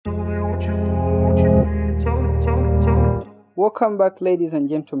Welcome back, ladies and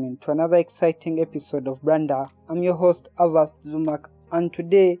gentlemen, to another exciting episode of Branda. I'm your host, Avast Zumak, and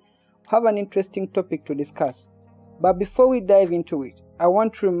today we have an interesting topic to discuss. But before we dive into it, I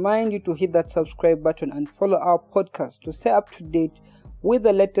want to remind you to hit that subscribe button and follow our podcast to stay up to date with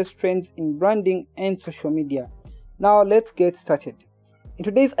the latest trends in branding and social media. Now let's get started. In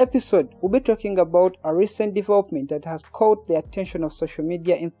today's episode, we'll be talking about a recent development that has caught the attention of social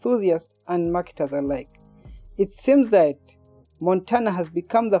media enthusiasts and marketers alike. It seems that Montana has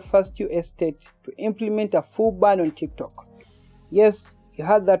become the first US state to implement a full ban on TikTok. Yes, you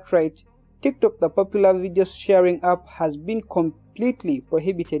heard that right. TikTok, the popular video sharing app, has been completely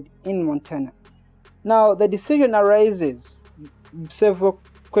prohibited in Montana. Now, the decision arises several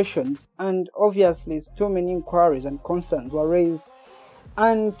questions, and obviously too many inquiries and concerns were raised,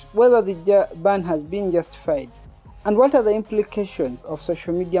 and whether the ban has been justified, and what are the implications of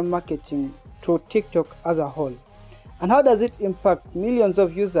social media marketing to TikTok as a whole, and how does it impact millions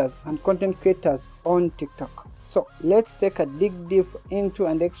of users and content creators on TikTok. So let's take a dig deep into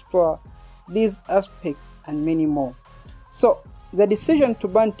and explore these aspects and many more. So the decision to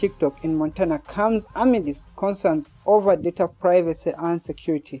ban TikTok in Montana comes amidst concerns over data privacy and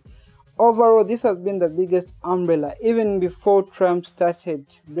security. Overall, this has been the biggest umbrella even before Trump started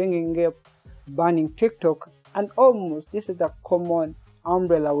bringing up banning TikTok, and almost this is a common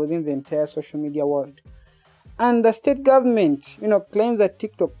umbrella within the entire social media world. And the state government, claims that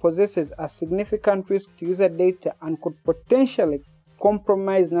TikTok possesses a significant risk to user data and could potentially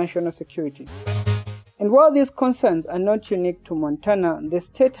compromise national security. And while these concerns are not unique to Montana, the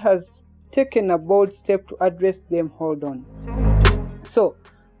state has taken a bold step to address them. Hold on. So,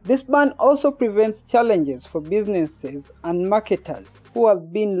 this ban also presents challenges for businesses and marketers who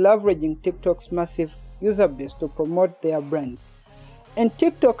have been leveraging TikTok's massive user base to promote their brands. And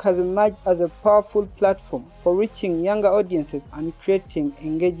TikTok has emerged as a powerful platform for reaching younger audiences and creating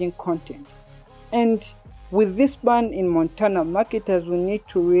engaging content. And with this ban in Montana, marketers will need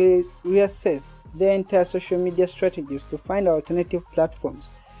to reassess their entire social media strategies to find alternative platforms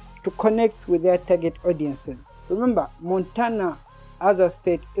to connect with their target audiences. Remember, Montana as a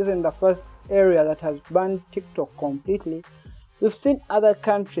state isn't the first area that has banned TikTok completely. We've seen other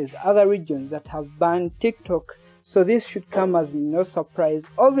countries, other regions that have banned TikTok, so this should come as no surprise.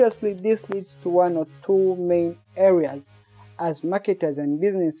 Obviously, this leads to one or two main areas as marketers and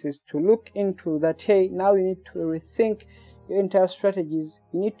businesses to look into that. Hey, now you need to rethink your entire strategies.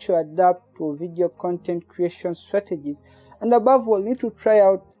 You need to adapt to video content creation strategies, and above all, you need to try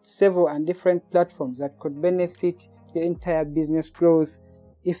out several and different platforms that could benefit your entire business growth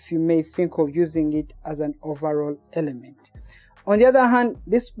if you may think of using it as an overall element. On the other hand,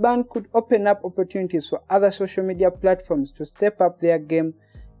 this ban could open up opportunities for other social media platforms to step up their game.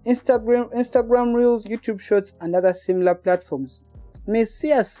 Instagram Reels, YouTube Shorts, and other similar platforms may see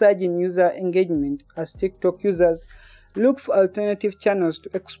a surge in user engagement as TikTok users look for alternative channels to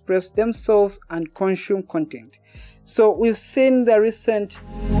express themselves and consume content. So we've seen the recent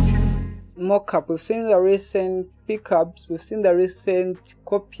mock-up, we've seen the recent pickups, we've seen the recent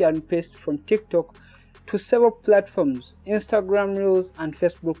copy and paste from TikTok to several platforms, Instagram Reels and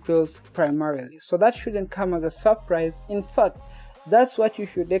Facebook Reels primarily. So that shouldn't come as a surprise. In fact, that's what you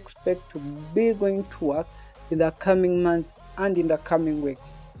should expect to be going to work in the coming months and in the coming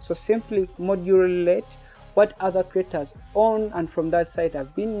weeks. So simply modulate what other creators on and from that site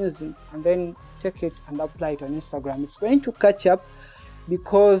have been using, and then take it and apply it on Instagram. It's going to catch up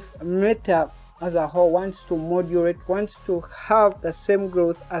because Meta as a whole wants to modulate, wants to have the same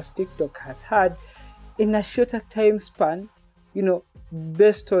growth as TikTok has had in a shorter time span,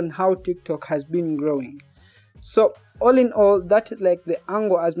 based on how TikTok has been growing. So all in all, that is like the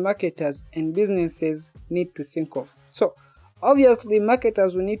angle as marketers and businesses need to think of. So obviously,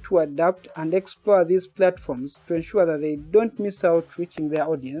 marketers will need to adapt and explore these platforms to ensure that they don't miss out reaching their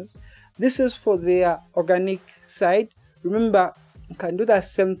audience. This is for their organic side. Remember, you can do the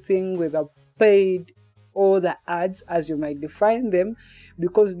same thing with a paid or the ads, as you might define them,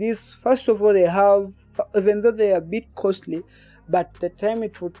 because these, first of all, they have, even though they are a bit costly, but the time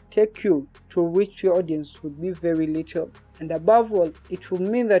it would take you to reach your audience would be very little. And above all, it will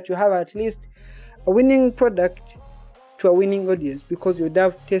mean that you have at least a winning product to a winning audience because you would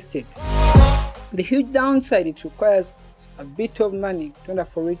have tested. The huge downside, it requires a bit of money in order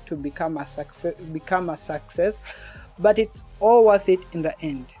for it to become a success, but it's all worth it in the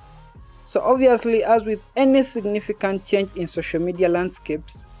end. So obviously, as with any significant change in social media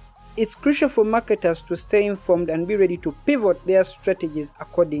landscapes, it's crucial for marketers to stay informed and be ready to pivot their strategies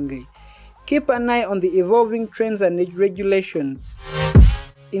accordingly. Keep an eye on the evolving trends and regulations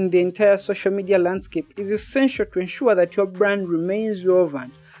in the entire social media landscape is essential to ensure that your brand remains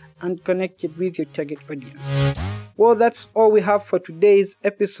relevant and connected with your target audience. Well, that's all we have for today's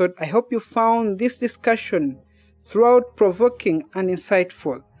episode. I hope you found this discussion throughout provoking and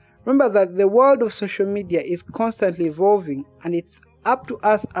insightful. Remember that the world of social media is constantly evolving, and it's up to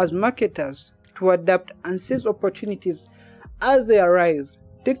us as marketers to adapt and seize opportunities as they arise.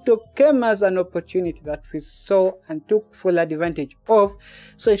 TikTok came as an opportunity that we saw and took full advantage of,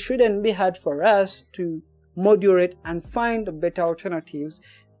 so it shouldn't be hard for us to moderate and find better alternatives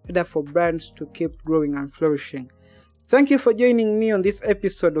in order for brands to keep growing and flourishing. Thank you for joining me on this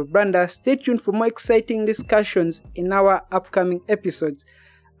episode of Branda. Stay tuned for more exciting discussions in our upcoming episodes.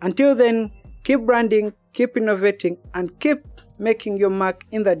 Until then, keep branding, keep innovating, and keep making your mark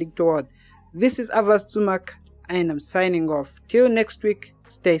in the digital world. This is Avas Zumak, and I'm signing off. Till next week,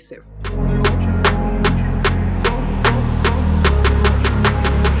 stay safe.